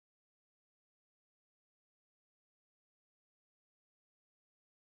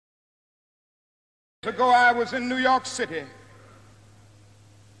Ago, I was in New York City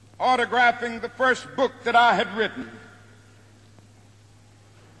autographing the first book that I had written.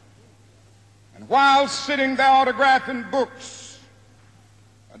 And while sitting there autographing books,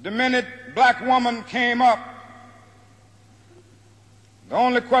 a demented black woman came up. The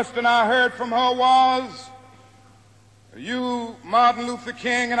only question I heard from her was, "Are you Martin Luther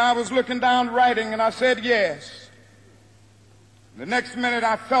King?" And I was looking down writing, and I said, "Yes." The next minute,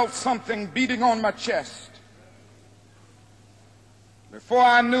 I felt something beating on my chest. Before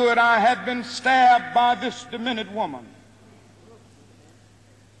I knew it, I had been stabbed by this demented woman.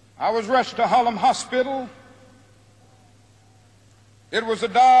 I was rushed to Harlem Hospital. It was a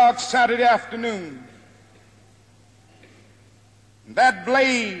dark Saturday afternoon. That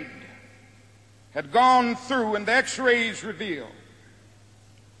blade had gone through, and the x-rays revealed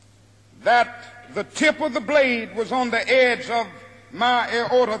that the tip of the blade was on the edge of my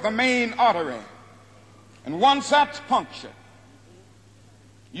aorta, the main artery. And once that's punctured,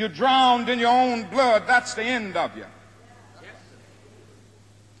 you're drowned in your own blood. That's the end of you.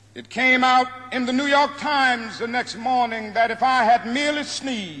 It came out in the New York Times the next morning that if I had merely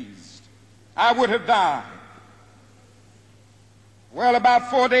sneezed, I would have died. Well, about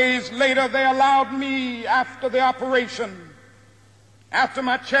 4 days later, they allowed me, after the operation, after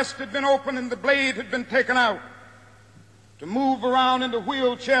my chest had been opened and the blade had been taken out, to move around in the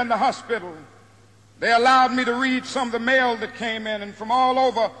wheelchair in the hospital. They allowed me to read some of the mail that came in, and from all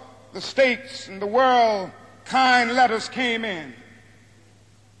over the states and the world, kind letters came in.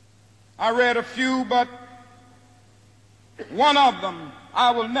 I read a few, but one of them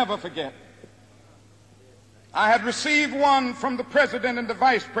I will never forget. I had received one from the president and the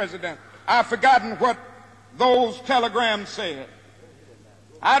vice president. I've forgotten what those telegrams said.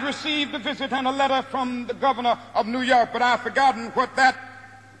 I'd received a visit and a letter from the governor of New York, but I've forgotten what that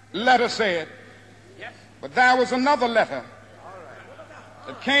letter said. But there was another letter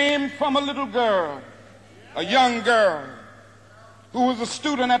that came from a little girl, a young girl, who was a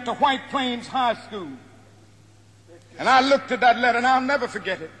student at the White Plains High School. And I looked at that letter, and I'll never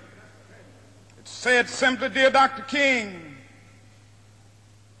forget it. It said simply, "Dear Dr. King,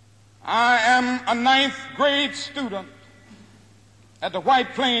 I am a 9th grade student at the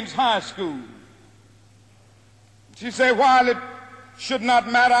White Plains High School." She said, "While it should not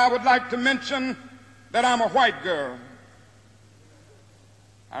matter, I would like to mention that I'm a white girl.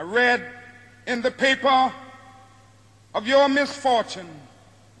 I read in the paper of your misfortune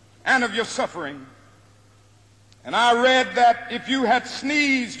and of your suffering. And I read that if you had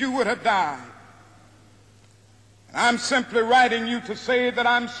sneezed, you would have died. And I'm simply writing you to say that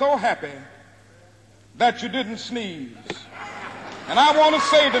I'm so happy that you didn't sneeze." And I want to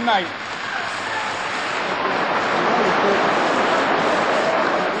say tonight,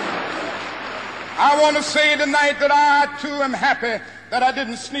 that I too am happy that I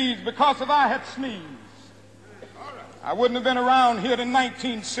didn't sneeze, because if I had sneezed, I wouldn't have been around here in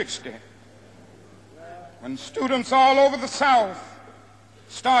 1960, when students all over the South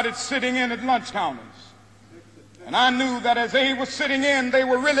started sitting in at lunch counters. And I knew that as they were sitting in, they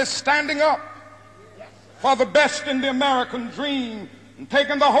were really standing up for the best in the American dream, and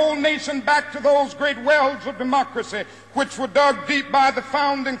taking the whole nation back to those great wells of democracy which were dug deep by the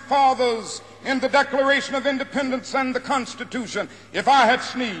founding fathers in the Declaration of Independence and the Constitution. If I had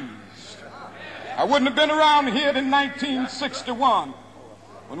sneezed, I wouldn't have been around here in 1961,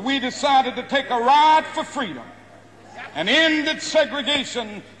 when we decided to take a ride for freedom and ended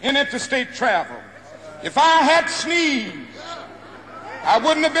segregation in interstate travel. If I had sneezed, I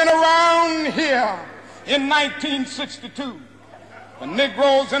wouldn't have been around here in 1962, when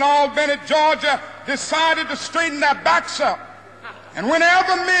Negroes in Albany, Georgia, decided to straighten their backs up. And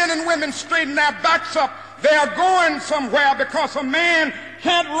whenever men and women straighten their backs up, they are going somewhere, because a man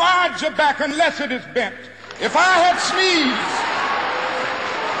can't ride your back unless it is bent. If I had sneezed,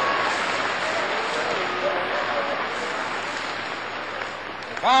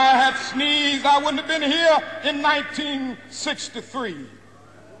 I wouldn't have been here in 1963.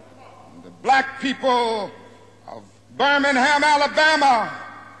 The black people of Birmingham, Alabama,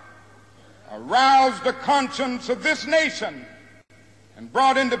 aroused the conscience of this nation and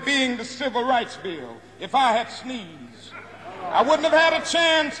brought into being the Civil Rights Bill. If I had sneezed, I wouldn't have had a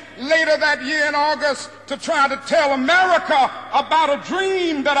chance later that year in August to try to tell America about a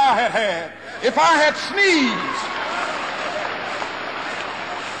dream that I had had. If I had sneezed,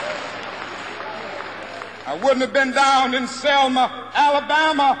 I wouldn't have been down in Selma,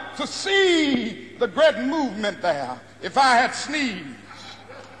 Alabama, to see the great movement there. If I had sneezed,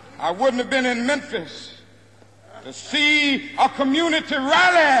 I wouldn't have been in Memphis to see a community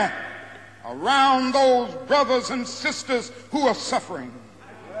rally around those brothers and sisters who are suffering.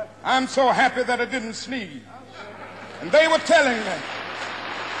 I'm so happy that I didn't sneeze. And they were telling me.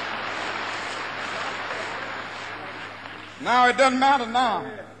 Now it doesn't matter now.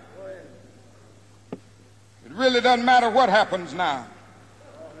 It really doesn't matter what happens now.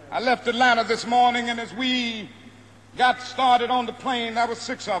 I left Atlanta this morning, and as we got started on the plane, there were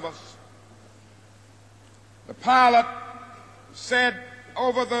 6 of us. The pilot said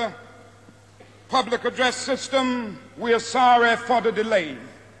over the public address system, "We are sorry for the delay,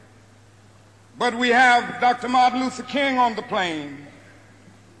 but we have Dr. Martin Luther King on the plane,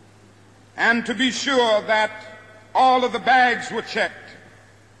 and to be sure that all of the bags were checked,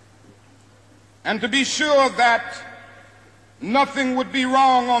 and to be sure that nothing would be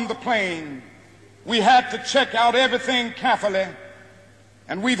wrong on the plane, we had to check out everything carefully,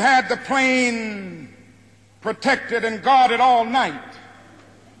 and we've had the plane protected and guarded all night."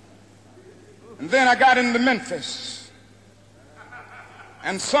 And then I got into Memphis,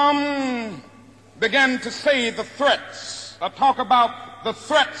 and some began to say the threats, or talk about the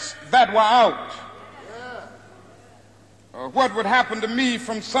threats that were out, or what would happen to me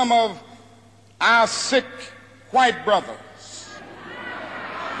from some of our sick white brothers.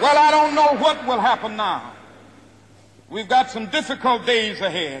 Well, I don't know what will happen now. We've got some difficult days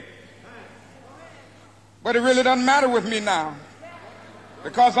ahead. But it really doesn't matter with me now,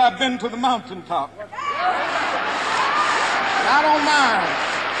 because I've been to the mountaintop. I don't mind.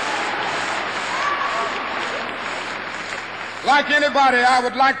 Like anybody, I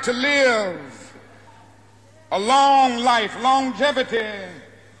would like to live a long life. Longevity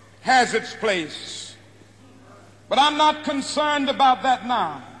has its place. But I'm not concerned about that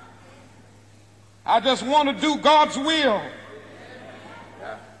now. I just want to do God's will.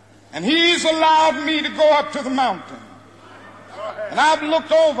 And He's allowed me to go up to the mountain. And I've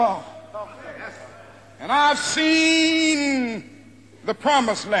looked over, and I've seen the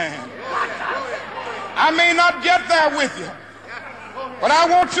promised land. I may not get there with you, but I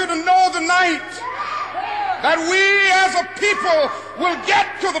want you to know tonight that we as a people will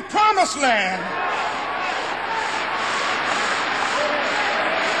get to the promised land.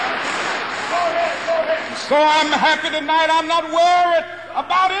 So I'm happy tonight. I'm not worried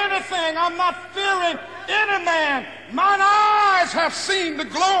about anything. I'm not fearing any man. Mine eyes have seen the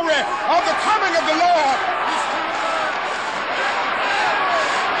glory of the coming of the Lord.